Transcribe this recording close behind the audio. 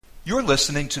You're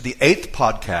listening to the 8th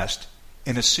podcast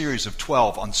in a series of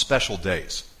 12 on special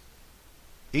days.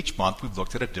 Each month we've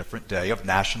looked at a different day of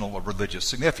national or religious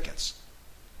significance.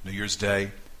 New Year's Day,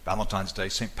 Valentine's Day,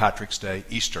 St. Patrick's Day,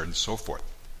 Easter, and so forth.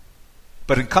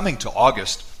 But in coming to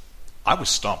August, I was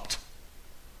stumped.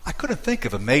 I couldn't think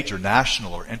of a major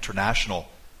national or international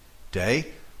day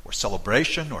or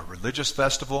celebration or religious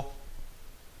festival.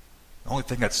 The only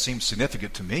thing that seems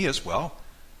significant to me is, well,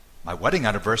 my wedding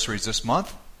anniversary is this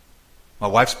month, my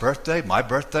wife's birthday, my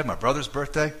brother's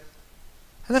birthday.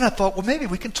 And then I thought, well, maybe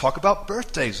we can talk about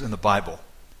birthdays in the Bible.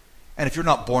 And if you're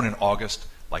not born in August,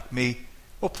 like me,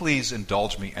 well, please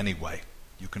indulge me anyway.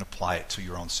 You can apply it to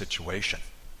your own situation.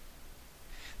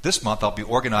 This month I'll be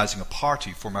organizing a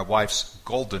party for my wife's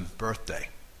golden birthday.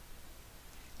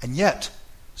 And yet,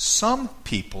 some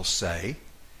people say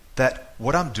that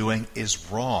what I'm doing is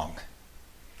wrong.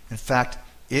 In fact,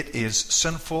 it is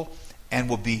sinful and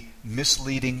will be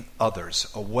misleading others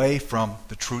away from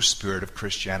the true spirit of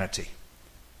Christianity.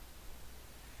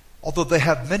 Although they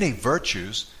have many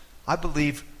virtues, I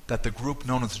believe that the group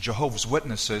known as Jehovah's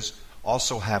Witnesses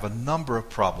also have a number of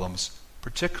problems,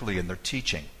 particularly in their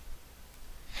teaching.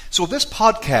 So in this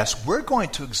podcast, we're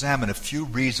going to examine a few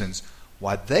reasons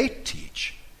why they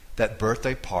teach that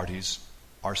birthday parties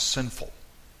are sinful.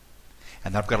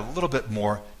 And I've got a little bit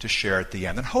more to share at the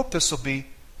end, and hope this will be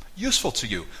useful to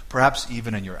you, perhaps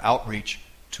even in your outreach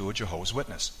to a Jehovah's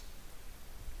Witness.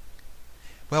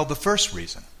 Well, the first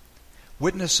reason,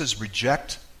 witnesses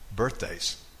reject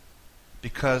birthdays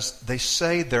because they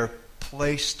say they're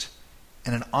placed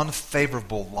in an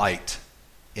unfavorable light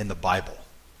in the Bible.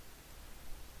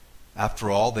 After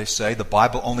all, they say the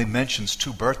Bible only mentions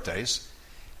 2 birthdays,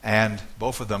 and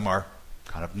both of them are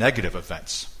kind of negative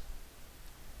events.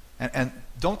 And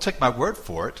don't take my word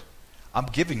for it. I'm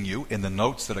giving you, in the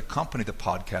notes that accompany the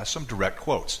podcast, some direct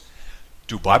quotes.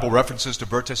 Do Bible references to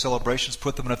birthday celebrations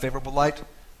put them in a favorable light?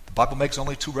 The Bible makes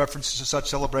only 2 references to such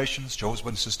celebrations. Jehovah's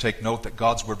Witnesses take note that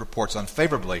God's Word reports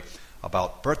unfavorably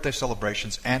about birthday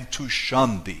celebrations and to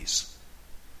shun these.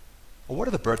 Well, what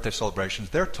are the birthday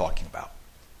celebrations they're talking about?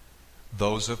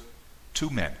 Those of 2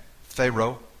 men,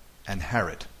 Pharaoh and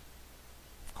Herod.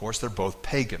 Of course, they're both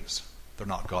pagans. They're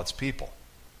not God's people.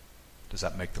 Does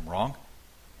that make them wrong?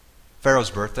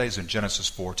 Pharaoh's birthday is in Genesis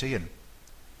 40, and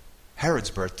Herod's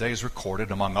birthday is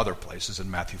recorded, among other places, in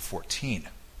Matthew 14.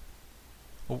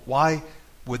 Well, why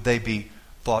would they be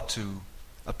thought to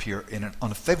appear in an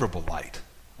unfavorable light?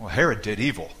 Well, Herod did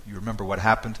evil. You remember what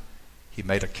happened? He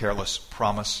made a careless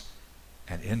promise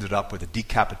and ended up with a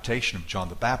decapitation of John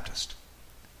the Baptist.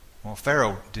 Well,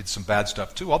 Pharaoh did some bad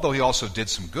stuff too, although he also did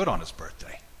some good on his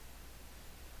birthday.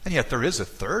 And yet there is a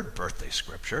third birthday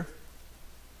scripture,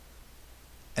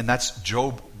 and that's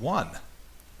Job 1.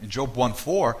 In Job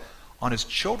 1:4, on his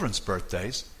children's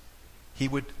birthdays, he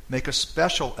would make a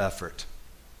special effort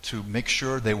to make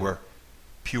sure they were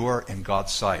pure in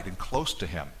God's sight and close to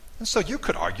him. And so you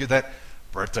could argue that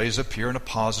birthdays appear in a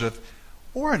positive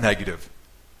or a negative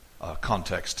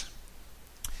context.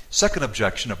 Second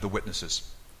objection of the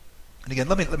witnesses. And again,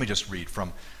 let me just read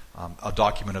from a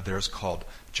document of theirs called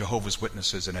Jehovah's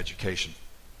Witnesses in Education.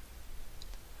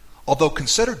 Although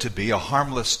considered to be a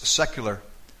harmless secular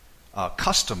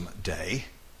custom day,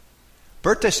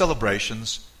 birthday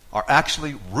celebrations are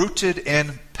actually rooted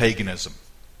in paganism.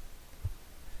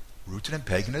 Rooted in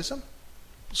paganism?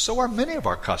 So are many of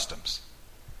our customs.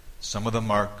 Some of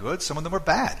them are good, some of them are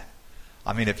bad.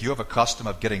 I mean, if you have a custom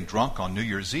of getting drunk on New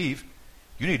Year's Eve,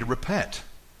 you need to repent.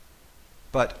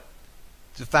 But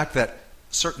the fact that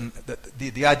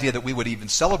the idea that we would even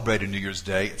celebrate a New Year's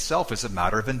Day itself is a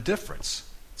matter of indifference.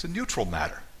 It's a neutral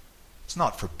matter. It's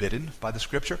not forbidden by the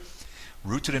Scripture.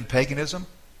 Rooted in paganism,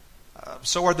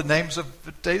 so are the names of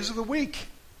the days of the week.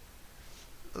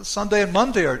 Sunday and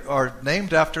Monday are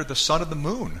named after the sun and the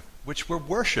moon, which were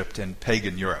worshipped in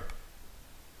pagan Europe.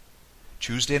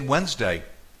 Tuesday and Wednesday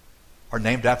are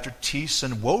named after Tis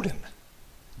and Woden,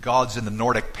 gods in the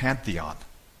Nordic pantheon.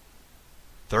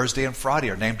 Thursday and Friday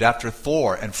are named after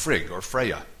Thor and Frigg, or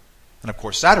Freya. And of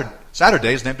course,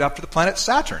 Saturday is named after the planet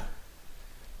Saturn.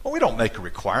 Well, we don't make a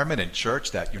requirement in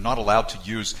church that you're not allowed to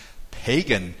use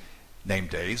pagan name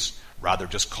days, rather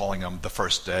just calling them the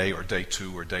first day or day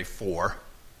 2 or day 4.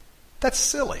 That's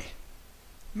silly.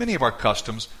 Many of our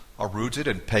customs are rooted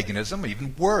in paganism.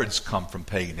 Even words come from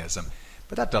paganism.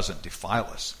 But that doesn't defile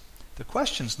us. The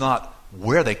question's not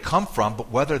where they come from, but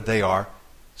whether they are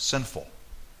sinful.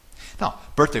 Now,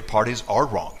 birthday parties are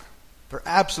wrong. They're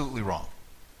absolutely wrong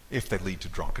if they lead to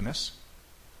drunkenness.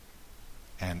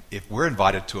 And if we're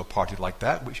invited to a party like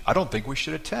that, I don't think we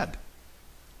should attend.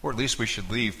 Or at least we should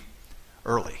leave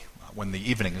early, when the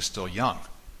evening is still young.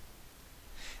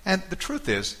 And the truth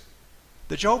is,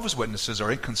 the Jehovah's Witnesses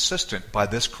are inconsistent by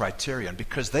this criterion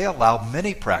because they allow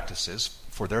many practices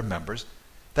for their members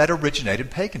that originate in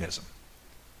paganism.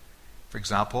 For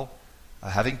example,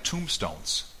 having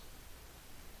tombstones.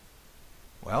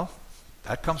 Well,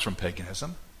 that comes from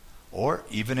paganism. Or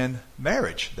even in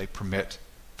marriage, they permit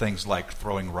things like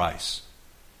throwing rice,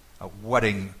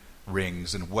 wedding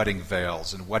rings and wedding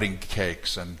veils and wedding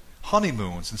cakes and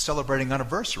honeymoons and celebrating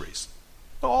anniversaries.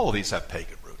 Well, all of these have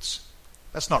pagan roots.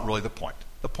 That's not really the point.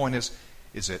 The point is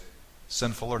it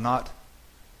sinful or not?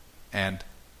 And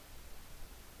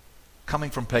coming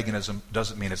from paganism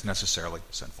doesn't mean it's necessarily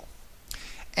sinful.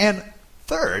 And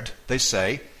third, they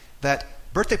say that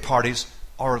birthday parties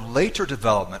are a later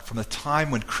development from the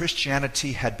time when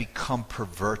Christianity had become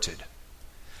perverted.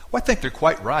 Well, I think they're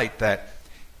quite right that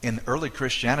in early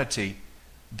Christianity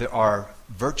there are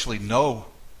virtually no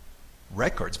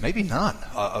records, maybe none,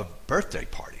 of birthday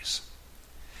parties.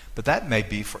 But that may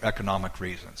be for economic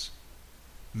reasons.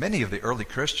 Many of the early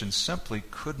Christians simply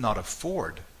could not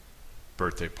afford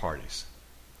birthday parties.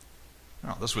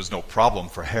 Now, this was no problem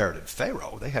for Herod and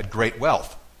Pharaoh. They had great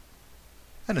wealth.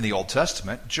 And in the Old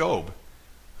Testament, Job,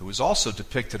 who was also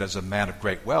depicted as a man of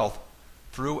great wealth,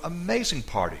 threw amazing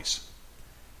parties.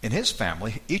 In his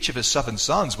family, each of his 7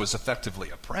 sons was effectively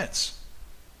a prince.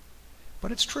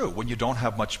 But it's true, when you don't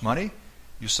have much money,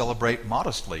 you celebrate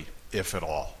modestly, if at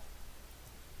all.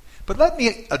 But let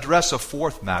me address a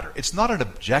fourth matter. It's not an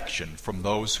objection from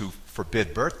those who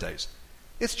forbid birthdays.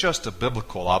 It's just a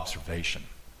biblical observation.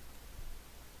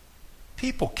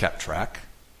 People kept track.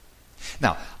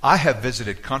 Now, I have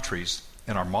visited countries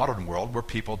in our modern world where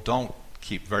people don't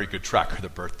keep very good track of their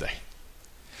birthday.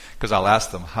 Because I'll ask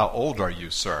them, how old are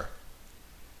you, sir?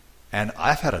 And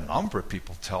I've had a number of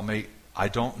people tell me, I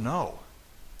don't know.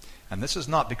 And this is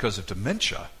not because of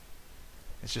dementia.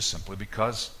 It's just simply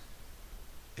because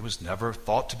it was never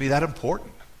thought to be that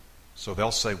important. So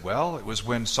they'll say, well, it was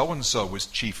when so-and-so was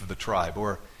chief of the tribe,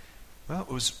 or, well,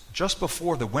 it was just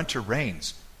before the winter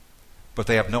rains. But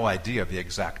they have no idea of the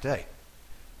exact day.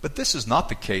 But this is not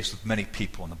the case with many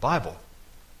people in the Bible,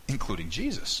 including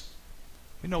Jesus.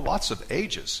 We know lots of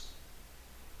ages.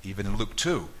 Even in Luke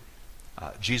 2,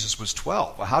 Jesus was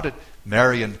 12. Well, how did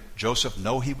Mary and Joseph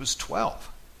know he was 12?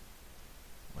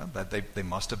 Well, they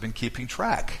must have been keeping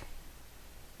track.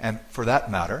 And for that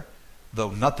matter, though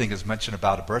nothing is mentioned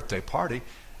about a birthday party,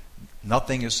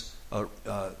 nothing is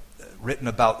written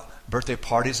about birthday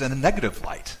parties in a negative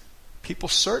light. People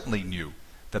certainly knew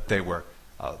that they were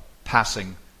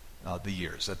passing the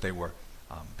years, that they were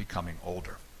becoming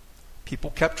older.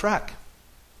 People kept track.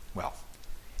 Well,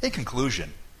 in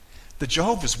conclusion, the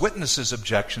Jehovah's Witnesses'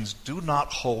 objections do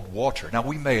not hold water. Now,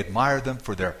 we may admire them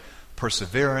for their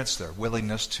perseverance, their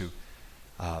willingness to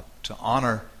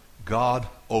honor God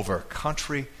over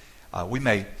country. We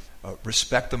may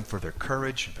respect them for their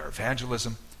courage, their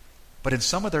evangelism. But in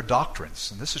some of their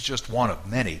doctrines, and this is just one of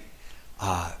many,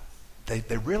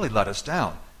 they really let us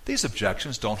down. These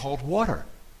objections don't hold water.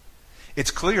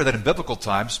 It's clear that in biblical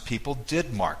times, people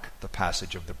did mark the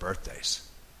passage of their birthdays.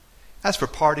 As for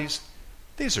parties,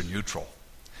 these are neutral.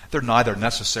 They're neither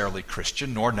necessarily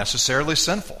Christian nor necessarily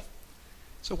sinful.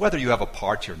 So whether you have a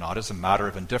party or not is a matter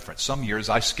of indifference. Some years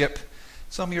I skip,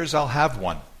 some years I'll have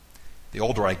one. The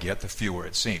older I get, the fewer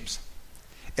it seems.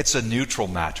 It's a neutral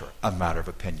matter, a matter of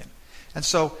opinion. And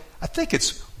so I think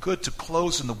it's good to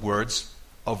close in the words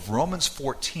of Romans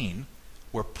 14,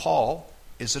 where Paul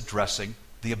is addressing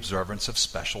the observance of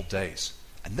special days.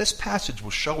 And this passage will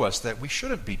show us that we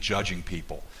shouldn't be judging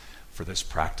people for this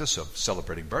practice of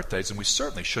celebrating birthdays, and we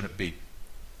certainly shouldn't be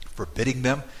forbidding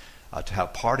them to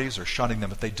have parties or shunning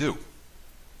them if they do.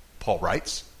 Paul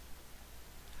writes,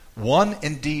 "One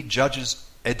indeed judges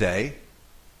a day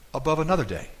above another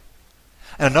day,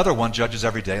 and another one judges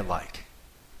every day alike.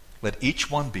 Let each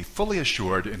one be fully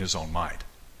assured in his own mind.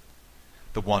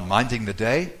 The one minding the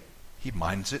day, he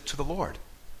minds it to the Lord.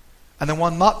 And the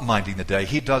one not minding the day,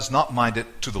 he does not mind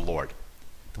it to the Lord.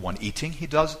 The one eating, he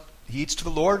eats to the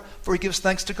Lord, for he gives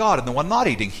thanks to God. And the one not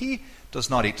eating, he does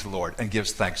not eat to the Lord and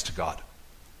gives thanks to God."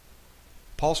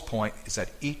 Paul's point is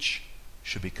that each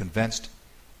should be convinced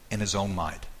in his own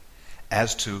mind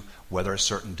as to whether a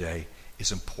certain day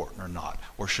is important or not,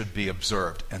 or should be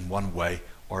observed in one way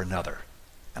or another.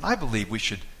 And I believe we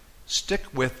should stick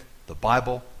with the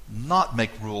Bible, not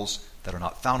make rules that are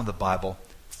not found in the Bible,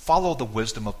 follow the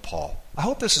wisdom of Paul. I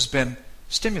hope this has been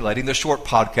stimulating, this short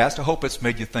podcast. I hope it's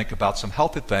made you think about some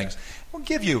healthy things. We'll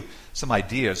give you some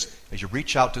ideas as you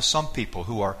reach out to some people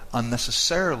who are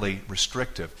unnecessarily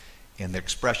restrictive in the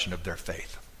expression of their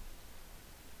faith.